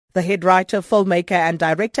The head writer, filmmaker and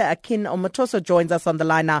director Akin Omotoso joins us on the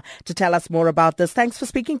line now to tell us more about this. Thanks for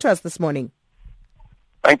speaking to us this morning.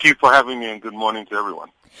 Thank you for having me, and good morning to everyone.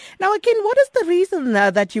 Now, Akin, what is the reason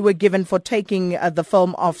that you were given for taking the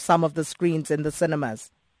film off some of the screens in the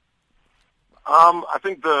cinemas? I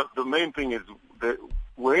think the main thing is that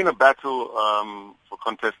we're in a battle for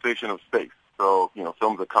contestation of space. So,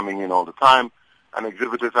 films are coming in all the time, and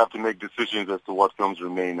exhibitors have to make decisions as to what films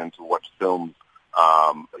remain and to what films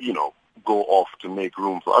go off to make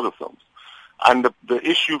room for other films. And the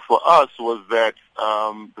issue for us was that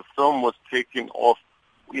the film was taken off.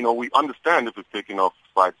 We understand if it's taken off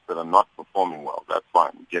sites that are not performing well. That's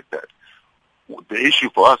fine. We get that. The issue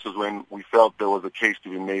for us is when we felt there was a case to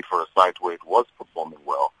be made for a site where it was performing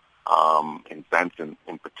well, in Sandton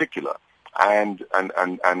in particular. And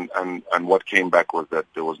what came back was that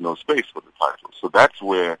there was no space for the title. So that's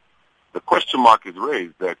where the question mark is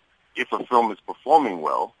raised, that if a film is performing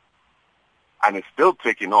well and it's still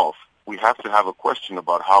taking off, we have to have a question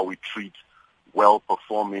about how we treat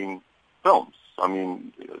well-performing films. I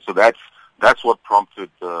mean, so that's what prompted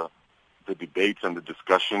the debate and the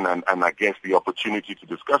discussion, and I guess the opportunity to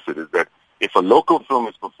discuss it is that if a local film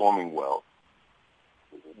is performing well,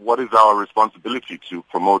 what is our responsibility to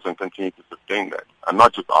promote and continue to sustain that? And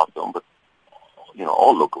not just our film, but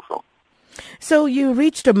all local film. So you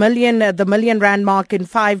reached the 1 million rand mark in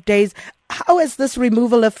 5 days. How has this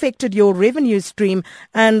removal affected your revenue stream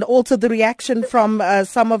and also the reaction from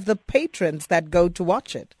some of the patrons that go to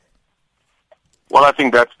watch it? Well, I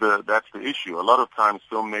think that's the issue. A lot of times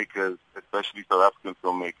filmmakers, especially South African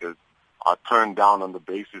filmmakers, are turned down on the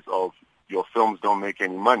basis of your films don't make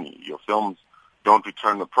any money. Your films don't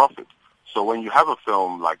return a profit. So when you have a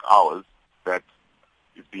film like ours that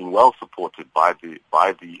is being well supported by the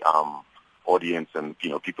audience, and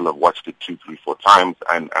people have watched it 2, 3, 4 times,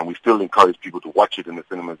 and we still encourage people to watch it in the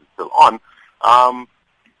cinemas. It's still on.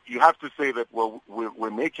 You have to say that we're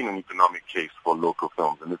making an economic case for local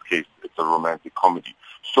films. In this case, it's a romantic comedy.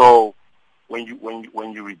 So when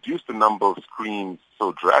you reduce the number of screens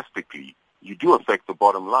so drastically, you do affect the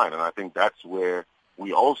bottom line, and I think that's where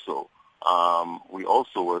we also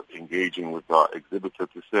were engaging with our exhibitor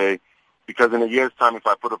to say, because in a year's time, if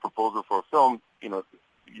I put a proposal for a film,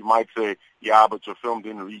 you might say, yeah, but your film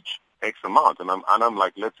didn't reach X amount. And I'm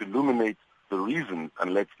like, let's illuminate the reasons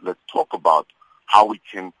and let's talk about how we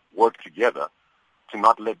can work together to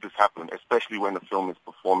not let this happen, especially when the film is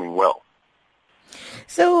performing well.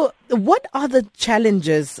 So what are the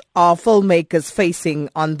challenges are filmmakers facing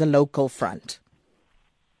on the local front?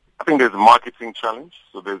 I think there's a marketing challenge.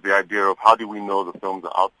 So there's the idea of how do we know the films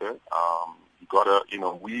are out there?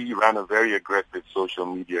 We ran a very aggressive social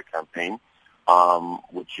media campaign,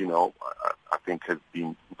 which, I think has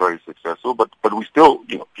been very successful, but we still,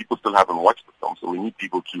 people still haven't watched the film, so we need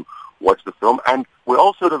people to watch the film. And we're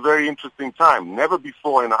also at a very interesting time. Never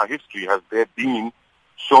before in our history has there been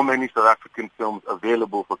so many South African films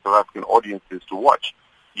available for South African audiences to watch.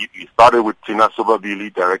 You started with Tina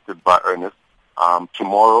Sobabili, directed by Ernest.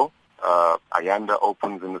 Tomorrow, Ayanda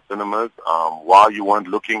opens in the cinemas. While You Weren't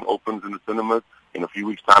Looking opens in the cinemas. In a few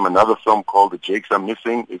weeks' time, another film called The Jakes Are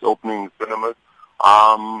Missing is opening in the cinemas.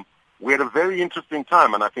 We're at a very interesting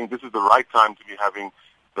time, and I think this is the right time to be having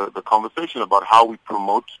the conversation about how we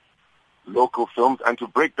promote local films and to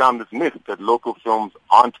break down this myth that local films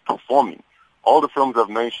aren't performing. All the films I've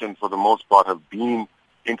mentioned, for the most part, have been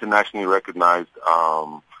internationally recognized,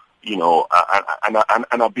 and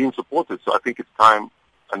are being supported. So I think it's time,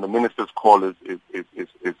 and the minister's call is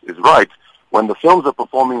right. When the films are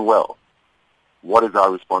performing well, what is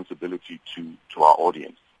our responsibility to our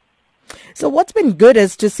audience? So what's been good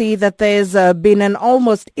is to see that there's been an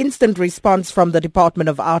almost instant response from the Department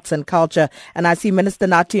of Arts and Culture. And I see Minister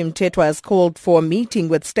Nathi Mthethwa has called for a meeting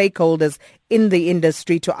with stakeholders in the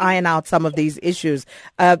industry to iron out some of these issues.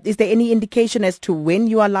 Is there any indication as to when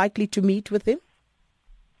you are likely to meet with him?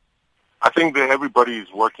 I think that everybody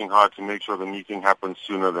is working hard to make sure the meeting happens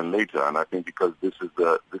sooner than later. And I think because this is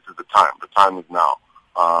the time. The time is now.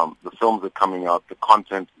 The films are coming out. The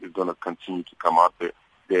content is going to continue to come out there.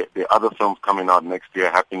 There are other films coming out next year.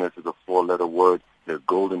 Happiness is a 4-letter word. There's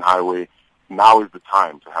Golden Highway. Now is the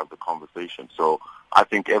time to have the conversation. So I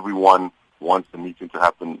think everyone wants the meeting to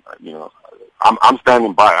happen. I'm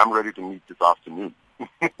standing by. I'm ready to meet this afternoon.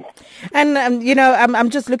 And, I'm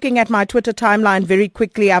just looking at my Twitter timeline very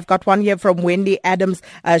quickly. I've got one here from Wendy Adams.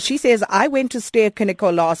 She says, I went to Stair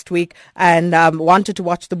Kinnico last week and wanted to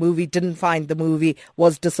watch the movie, didn't find the movie,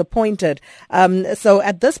 was disappointed. So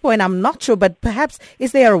at this point, I'm not sure, but perhaps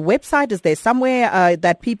is there a website? Is there somewhere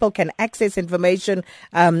that people can access information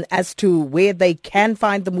as to where they can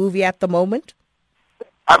find the movie at the moment?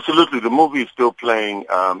 Absolutely. The movie is still playing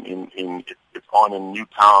it's on in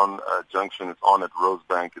Newtown Junction, it's on at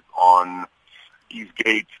Rosebank, it's on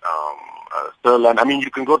Eastgate, Stirland. I mean,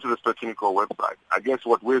 you can go to the Ster-Kinekor website. I guess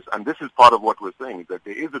and this is part of what we're saying, is that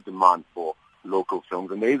there is a demand for local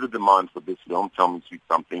films, and there is a demand for this film, Tell Me Sweet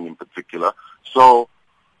Something in particular. So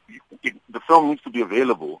the film needs to be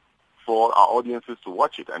available for our audiences to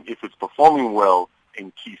watch it, and if it's performing well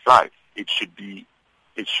in key sites, it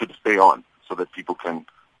should stay on so that people can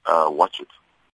watch it.